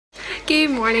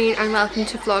Good morning and welcome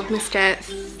to Vlogmas day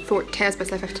 14, I was about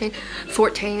to say 15,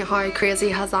 14. How crazy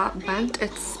has that went?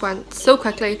 It's went so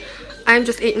quickly. I'm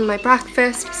just eating my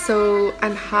breakfast, so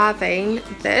I'm having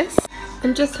this.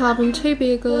 I'm just having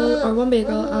one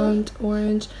bagel and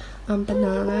orange and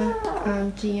banana,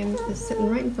 and James is sitting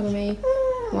right in front of me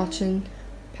watching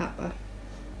Peppa.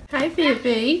 Hi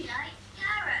baby.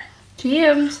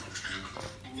 James.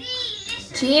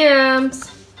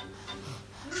 James.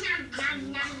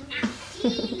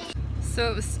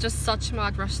 So it was just such a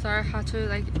mad rush there. I had to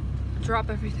like drop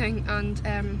everything and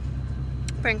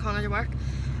bring Connor to work.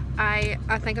 I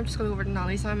think I'm just going over to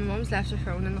Nanny's now. My mum's left her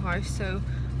phone in the house, so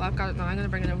well, I've got it now. I'm going to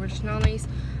bring it over to Nanny's,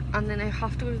 and then I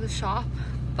have to go to the shop,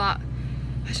 but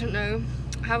I don't know.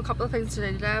 I have a couple of things to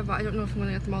do today, but I don't know if I'm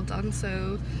going to get them all done.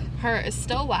 So her is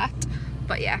still wet,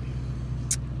 but yeah,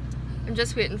 I'm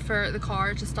just waiting for the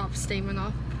car to stop steaming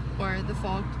up or the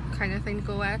fog kind of thing to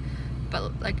go away.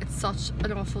 But like, it's such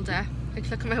an awful day. Like,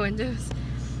 look at my windows.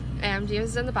 James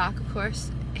is in the back, of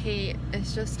course. He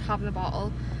is just having a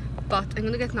bottle, but I'm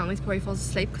gonna get Nanny's before he falls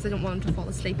asleep because I don't want him to fall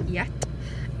asleep yet.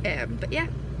 But yeah,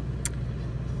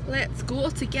 let's go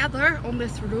together on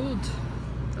this road.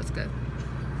 Let's go.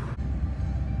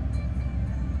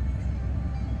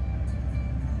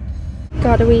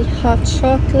 Got a wee hot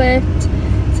chocolate.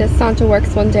 It says Santa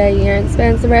works one day a year and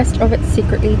spends the rest of it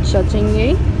secretly judging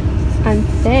you. And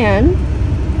then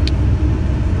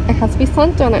it has to be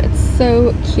Santa on it. It's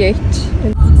so cute.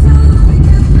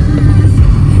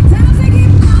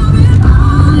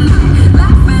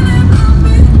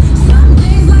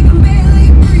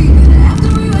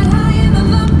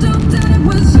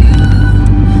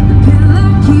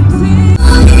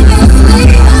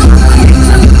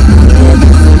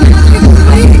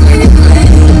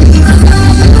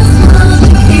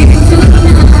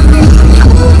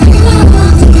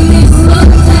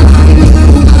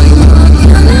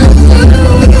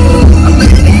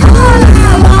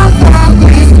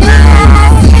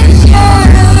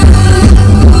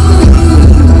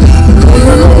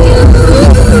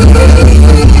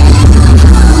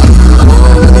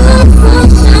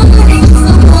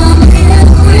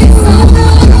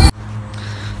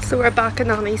 So we're back at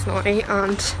Nanny's now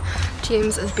and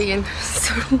James is being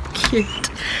so cute.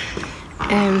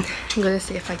 I'm going to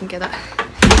see if I can get it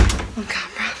on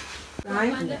camera.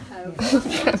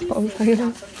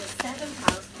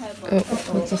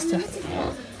 Oh, just it.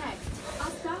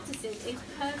 Our starter sim is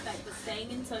perfect for staying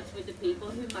in touch with the people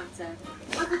who matter.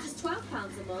 For just £12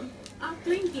 a month, our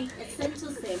 3-gig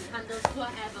essential sim handles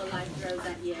whatever life throws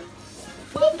at you.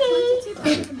 Well, for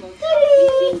 £22 a month, our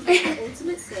 15-gig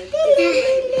ultimate sim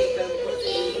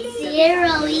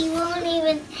Zero.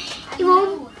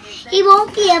 He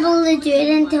won't be able to do it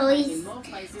until he's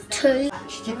 2.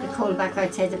 She took the coal back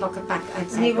outside, the bucket back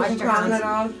outside. And he wasn't crying at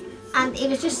all. And he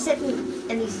was just sitting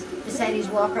in beside his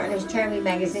walker and he was tearing me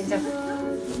magazines up.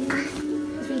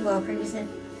 His wee walker, he said,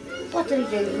 what did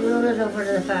he do? Roll it over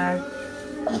to the fire.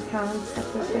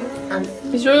 And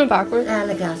he's rolling backwards. And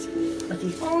the gas. With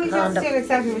his Oh, he's hand not doing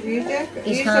exactly what you did.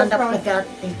 His hand up like that.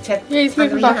 He took he's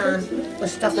moving his backwards. hand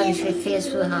was stuck on his face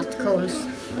with the hot coals.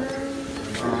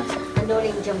 And no one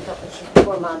even jumped up and she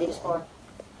poor man he was for.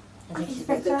 I think she's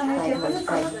about 5 months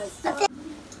pregnant.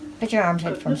 Put your arms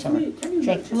out from somewhere.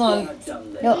 Say, come on.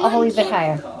 No, up a wee bit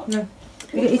higher. No.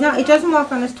 He's not, he doesn't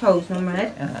walk on his toes, no,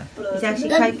 right? He's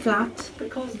actually quite flat.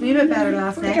 He's a wee bit better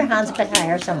last Put your night. hands a bit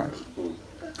higher somewhere.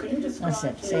 That's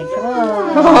it. Say, come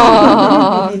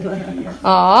on.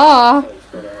 Aww.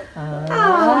 Oh,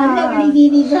 lovely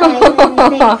baby boy,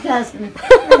 big cousin.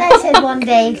 And I said one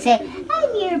day, he'd say, I'm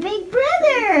your big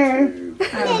brother. And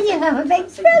then you have a big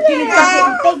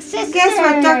brother, big sister. Guess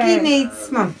what Ducky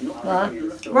needs, Mum? What?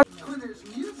 When there's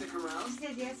music around.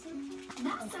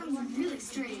 That sounds really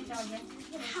strange.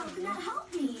 How can that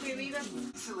help me?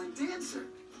 Excellent dancer.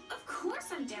 Of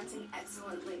course I'm dancing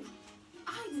excellently.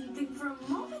 I didn't think for a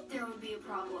moment there would be a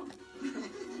problem.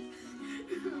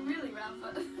 Really,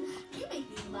 Rafa? You make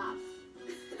me laugh.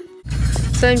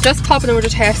 So I'm just popping over to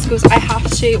Tesco's. I have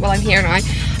to, well, I'm here now. I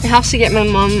have to get my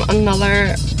mum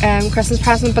another Christmas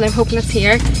present, but I'm hoping it's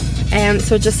here.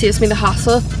 So it just saves me the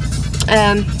hassle.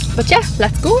 But yeah,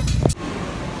 let's go.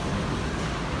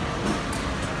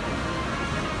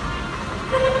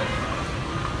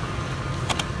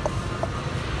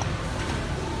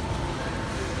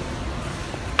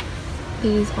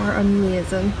 These are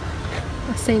amazing.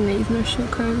 I've seen these and they're so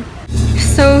cool.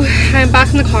 So I'm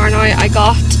back in the car now. I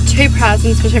got 2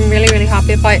 presents which I'm really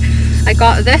happy about. I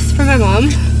got this for my mum.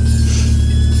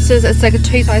 So it's like a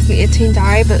 2018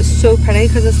 diary, but it's so pretty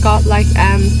because it's got like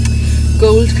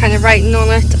gold kind of writing on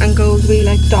it and gold wee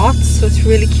like dots, so it's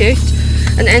really cute.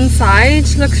 and inside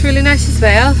looks really nice as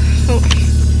well.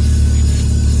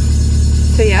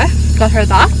 So yeah, got her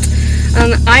that.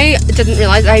 And I didn't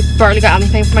realise I barely got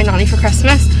anything for my nanny for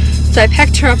Christmas, so I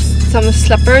picked her up some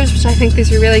slippers, which I think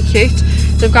these are really cute.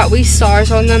 They've got wee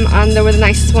stars on them and they were the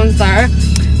nicest ones there.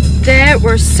 They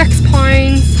were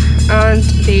 £6 and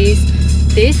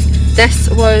this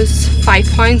was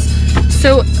 £5.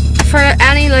 So for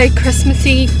any like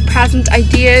Christmassy present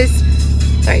ideas,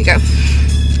 there you go.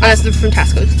 And this is from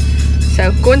Tesco's.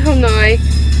 So going home now,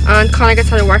 and Connor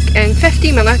gets out of work in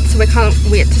 50 minutes, so we can't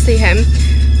wait to see him.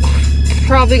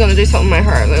 Probably gonna do something with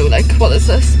my hair though, like what is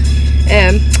this?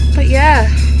 But yeah,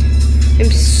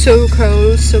 I'm so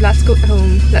cold, so let's get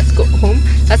home.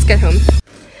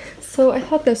 So I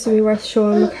thought this would be worth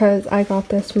showing because I got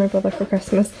this for my brother for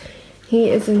Christmas. He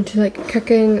is into like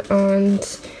cooking and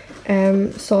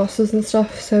sauces and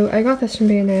stuff, so I got this from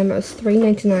B&M. It was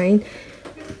 $3.99,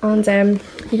 and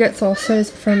you get sauces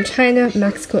from China,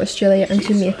 Mexico, Australia and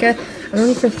Jamaica, and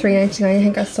only for $3.99. I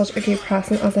think that's such a good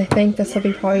present, as I think this will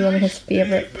be probably one of his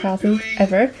favourite presents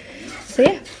ever. So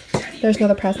yeah, there's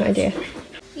another present idea.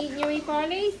 Eating your wee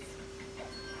barleys?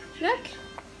 Look!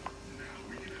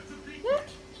 Look!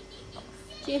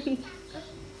 James.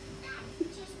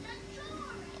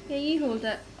 Yeah, you hold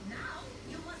it.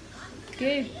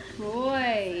 Good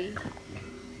boy.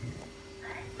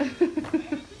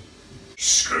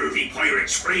 Scurvy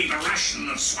pirates crave a ration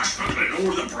of swashbuckling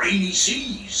o'er the briny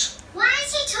seas. Why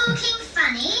is he talking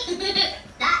funny?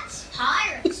 That's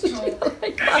pirates talk.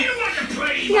 If you want to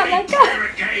play my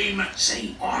pirate game,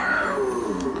 say arr.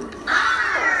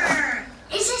 Arr!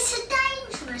 Is this a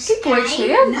dangerous Good boy, game?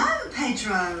 Liam. No,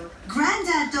 Pedro.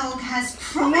 Grandad Dog has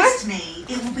promised me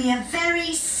it will be a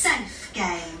very safe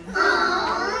game.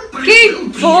 Aww. But it will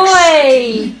Good be boy!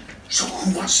 exciting. So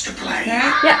who wants to play?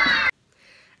 Yeah.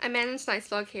 I'm in this nice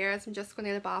vlog here as I'm just going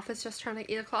to the bath. It's just turning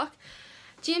 8 o'clock.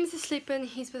 James is sleeping.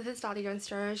 He's with his daddy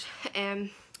downstairs.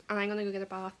 And I'm going to go get a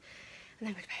bath and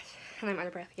then go to bed. And I'm out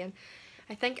of breath again.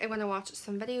 I think I'm going to watch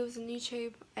some videos on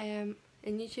YouTube.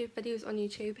 Videos on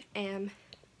YouTube. And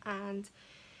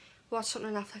watch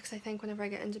something on Netflix, I think, whenever I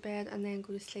get into bed, and then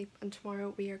go to sleep. And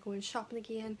tomorrow we are going shopping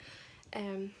again.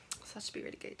 So that should be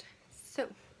really good. So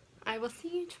I will see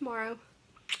you tomorrow.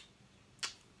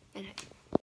 Good night.